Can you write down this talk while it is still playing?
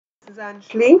Is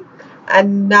Anjali,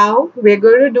 and now we're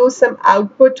going to do some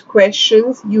output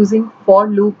questions using for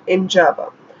loop in Java.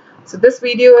 So this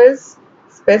video is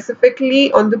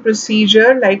specifically on the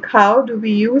procedure, like how do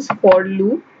we use for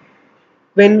loop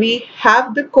when we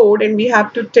have the code and we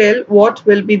have to tell what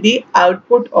will be the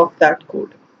output of that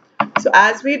code. So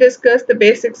as we discussed the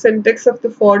basic syntax of the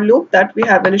for loop, that we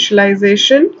have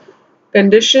initialization,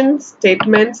 conditions,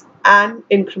 statements, and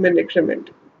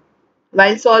increment.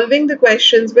 While solving the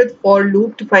questions with for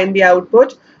loop to find the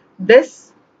output,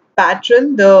 this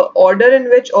pattern, the order in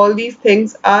which all these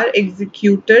things are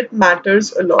executed,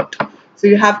 matters a lot. So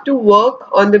you have to work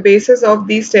on the basis of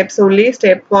these steps only,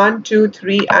 step 1, 2,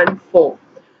 3, and 4.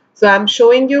 So I'm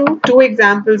showing you two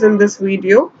examples in this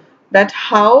video that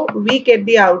how we get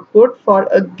the output for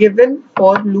a given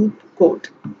for loop code.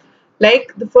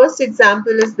 Like the first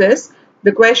example is this.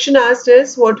 The question asked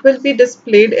is what will be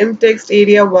displayed in text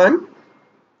area 1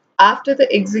 after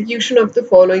the execution of the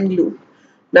following loop.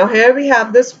 Now here we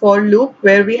have this for loop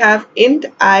where we have int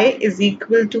I is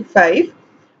equal to 5,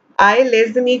 I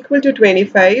less than equal to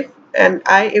 25, and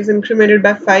I is incremented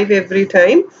by 5 every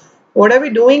time. What are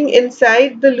we doing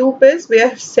inside the loop is we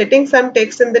are setting some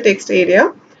text in the text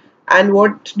area, and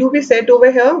what do we set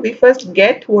over here? We first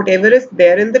get whatever is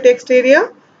there in the text area,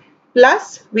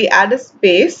 plus we add a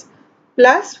space,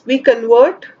 plus we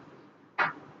convert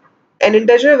an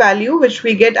integer value which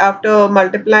we get after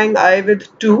multiplying I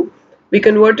with 2. We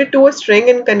convert it to a string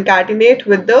and concatenate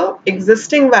with the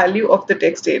existing value of the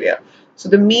text area. So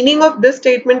the meaning of this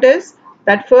statement is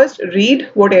that first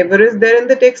read whatever is there in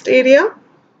the text area,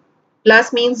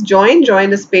 plus means join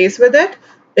a space with it,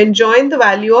 then join the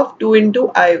value of 2 into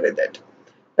I with it.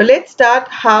 Now let's start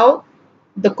how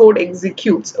the code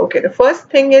executes. Okay, the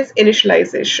first thing is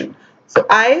initialization. So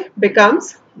I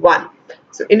becomes 1.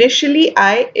 So initially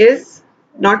I is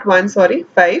not 1, sorry,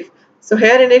 5. So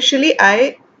here initially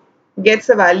I gets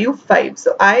a value 5.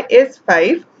 So I is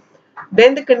 5.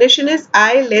 Then the condition is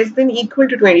I less than equal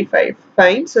to 25.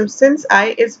 Fine. So since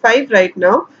I is 5 right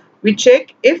now, we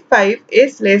check if 5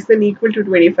 is less than equal to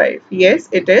 25. Yes,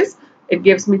 it is. It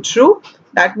gives me true.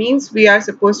 That means we are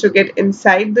supposed to get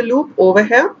inside the loop over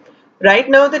here. Right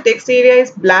now the text area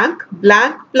is blank.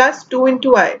 Blank plus 2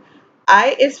 into I.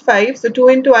 I is 5. So 2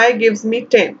 into I gives me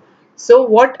 10. So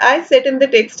what I set in the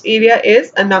text area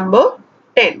is a number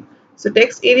 10. So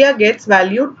text area gets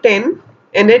value 10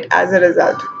 in it as a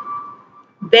result.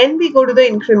 Then we go to the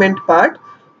increment part.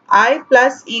 I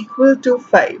plus equal to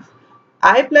 5.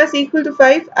 I plus equal to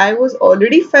 5. I was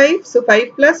already 5. So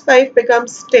 5 plus 5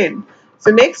 becomes 10.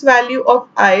 So next value of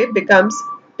I becomes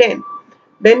 10.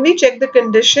 Then we check the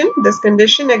condition. This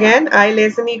condition again, I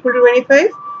less than equal to 25.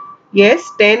 Yes,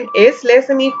 10 is less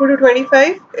than equal to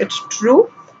 25. It's true.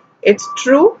 It's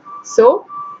true. So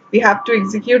we have to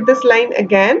execute this line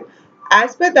again.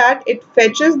 As per that, it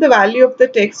fetches the value of the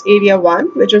text area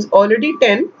 1, which is already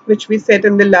 10, which we set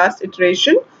in the last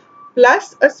iteration,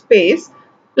 plus a space,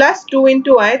 plus 2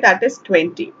 into I, that is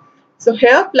 20. So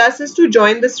here plus is to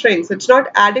join the strings. It's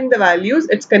not adding the values,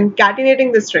 it's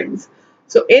concatenating the strings.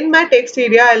 So in my text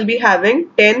area, I'll be having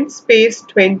 10 space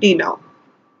 20 now.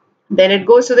 Then it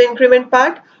goes to the increment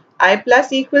part. I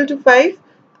plus equal to 5.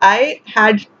 I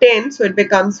had 10, so it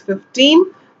becomes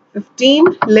 15. 15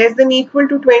 less than equal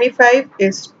to 25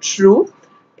 is true.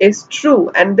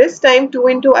 And this time 2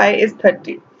 into I is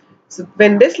 30. So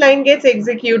when this line gets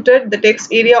executed, the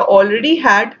text area already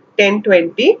had 10,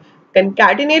 20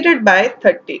 concatenated by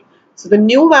 30. So the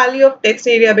new value of text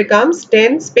area becomes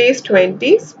 10 space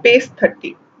 20 space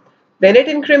 30. Then it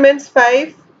increments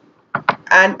 5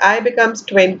 and I becomes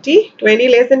 20. 20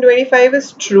 less than 25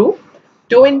 is true.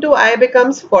 2 into I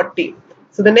becomes 40.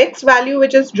 So the next value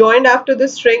which is joined after the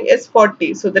string is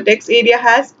 40. So the text area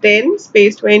has 10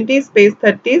 space 20 space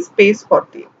 30 space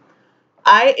 40.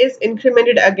 I is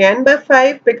incremented again by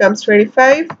 5 becomes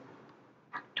 25.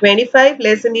 25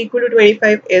 less than equal to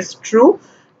 25 is true.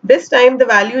 This time the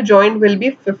value joined will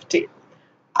be 50.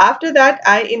 After that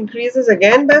I increases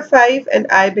again by 5 and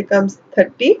I becomes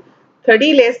 30.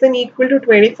 30 less than equal to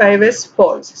 25 is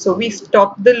false. So we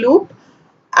stop the loop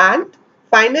and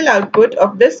final output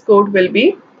of this code will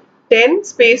be 10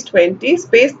 space 20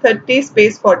 space 30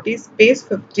 space 40 space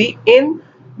 50 in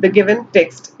the given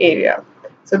text area.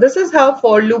 So this is how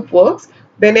for loop works.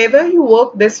 Whenever you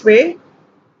work this way,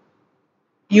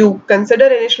 you consider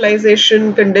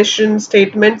initialization, condition,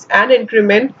 statements and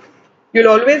increment, you'll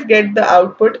always get the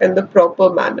output in the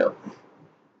proper manner.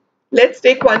 Let's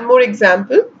take one more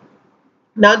example.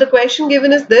 Now the question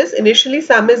given is this. Initially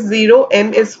sum is 0,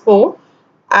 m is 4,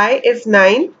 I is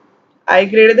 9, I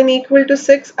greater than equal to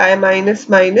 6, I minus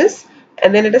minus,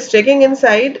 and then it is checking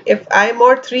inside if I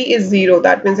mod 3 is 0.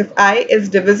 That means if I is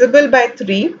divisible by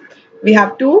 3, we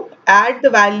have to add the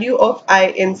value of I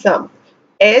in sum.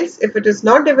 Else, if it is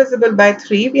not divisible by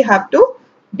 3, we have to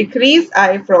decrease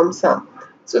I from sum.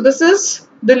 So this is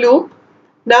the loop.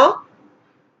 Now,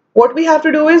 what we have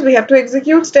to do is we have to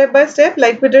execute step by step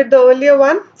like we did the earlier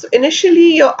one. So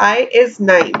initially your I is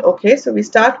 9. Okay, so we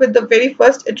start with the very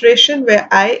first iteration where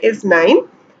I is 9.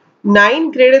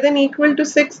 9 greater than equal to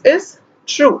 6 is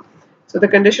true. So the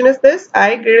condition is this: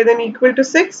 I greater than equal to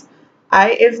 6.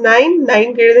 I is 9.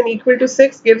 9 greater than equal to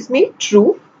 6 gives me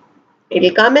true. It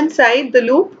will come inside the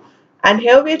loop, and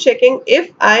here we are checking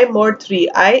if I mod 3.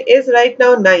 I is right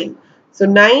now 9. So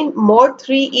 9 mod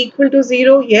 3 equal to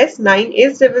 0. Yes, 9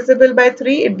 is divisible by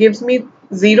 3. It gives me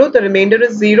 0. The remainder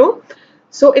is 0.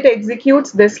 So it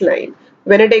executes this line.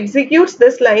 When it executes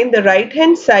this line, the right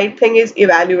hand side thing is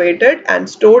evaluated and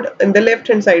stored in the left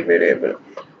hand side variable.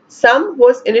 Sum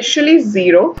was initially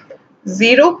 0.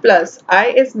 0 plus I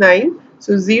is 9.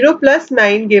 So 0 plus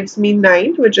 9 gives me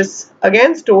 9, which is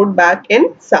again stored back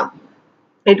in sum.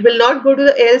 It will not go to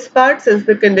the else part since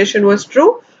the condition was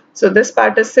true. So this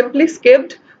part is simply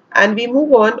skipped, and we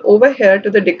move on over here to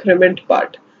the decrement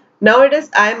part. Now it is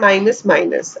I minus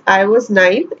minus. I was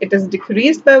 9. It is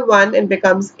decreased by 1 and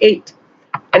becomes 8.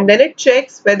 And then it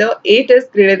checks whether 8 is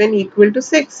greater than equal to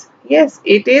 6. Yes,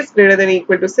 8 is greater than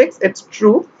equal to 6. It's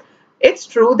true. It's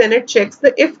true. Then it checks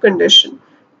the if condition.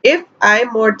 If I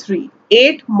mod 3,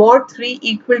 8 mod 3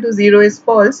 equal to 0 is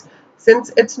false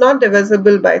since it's not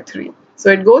divisible by 3. So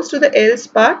it goes to the else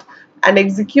part and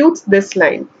executes this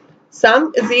line.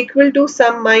 Sum is equal to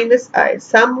sum minus I.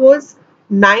 Sum was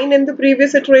 9 in the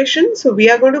previous iteration. So we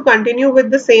are going to continue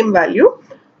with the same value.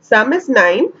 Sum is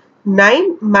 9.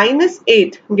 9 minus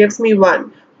 8 gives me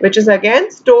 1, which is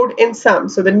again stored in sum.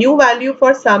 So the new value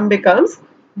for sum becomes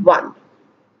 1.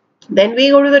 Then we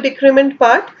go to the decrement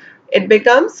part. It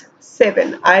becomes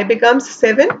 7. I becomes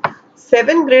 7.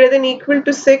 7 greater than equal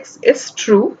to 6 is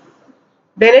true.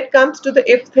 Then it comes to the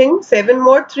if thing. 7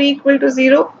 mod 3 equal to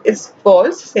 0 is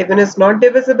false. 7 is not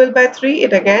divisible by 3.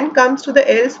 It again comes to the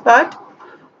else part.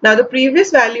 Now the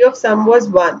previous value of sum was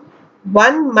 1.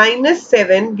 1 minus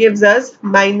 7 gives us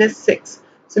minus 6.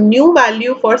 So new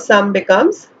value for sum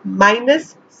becomes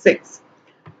minus 6.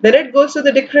 Then it goes to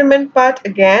the decrement part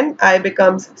again. I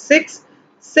becomes 6.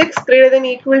 6 greater than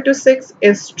equal to 6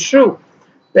 is true.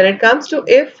 Then it comes to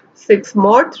if 6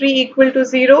 mod 3 equal to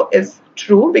 0 is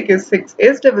true because 6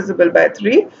 is divisible by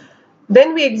 3.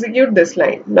 Then we execute this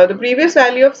line. Now the previous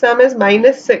value of sum is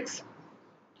minus 6.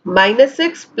 Minus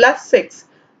 6 plus 6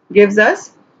 gives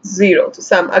us 0. So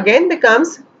sum again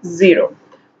becomes 0.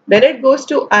 Then it goes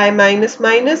to I minus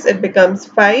minus. It becomes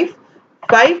 5.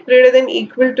 5 greater than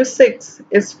equal to 6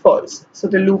 is false. So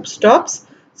the loop stops.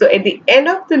 So at the end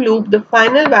of the loop, the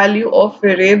final value of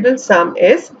variable sum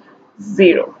is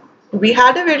 0. We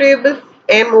had a variable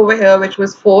m over here which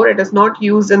was 4. It is not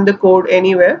used in the code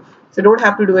anywhere. So don't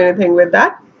have to do anything with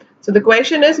that. So the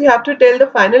question is you have to tell the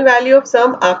final value of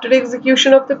sum after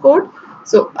execution of the code.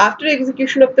 So after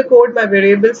execution of the code, my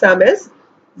variable sum is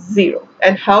 0.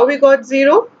 And how we got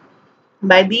 0?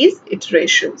 By these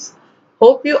iterations.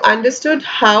 Hope you understood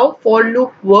how for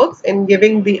loop works in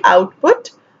giving the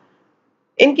output.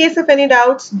 In case of any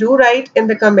doubts, do write in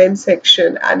the comment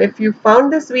section. And if you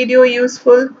found this video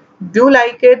useful, do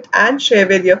like it and share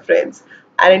with your friends.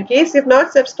 And in case you've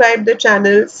not subscribed the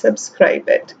channel, subscribe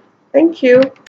it. Thank you.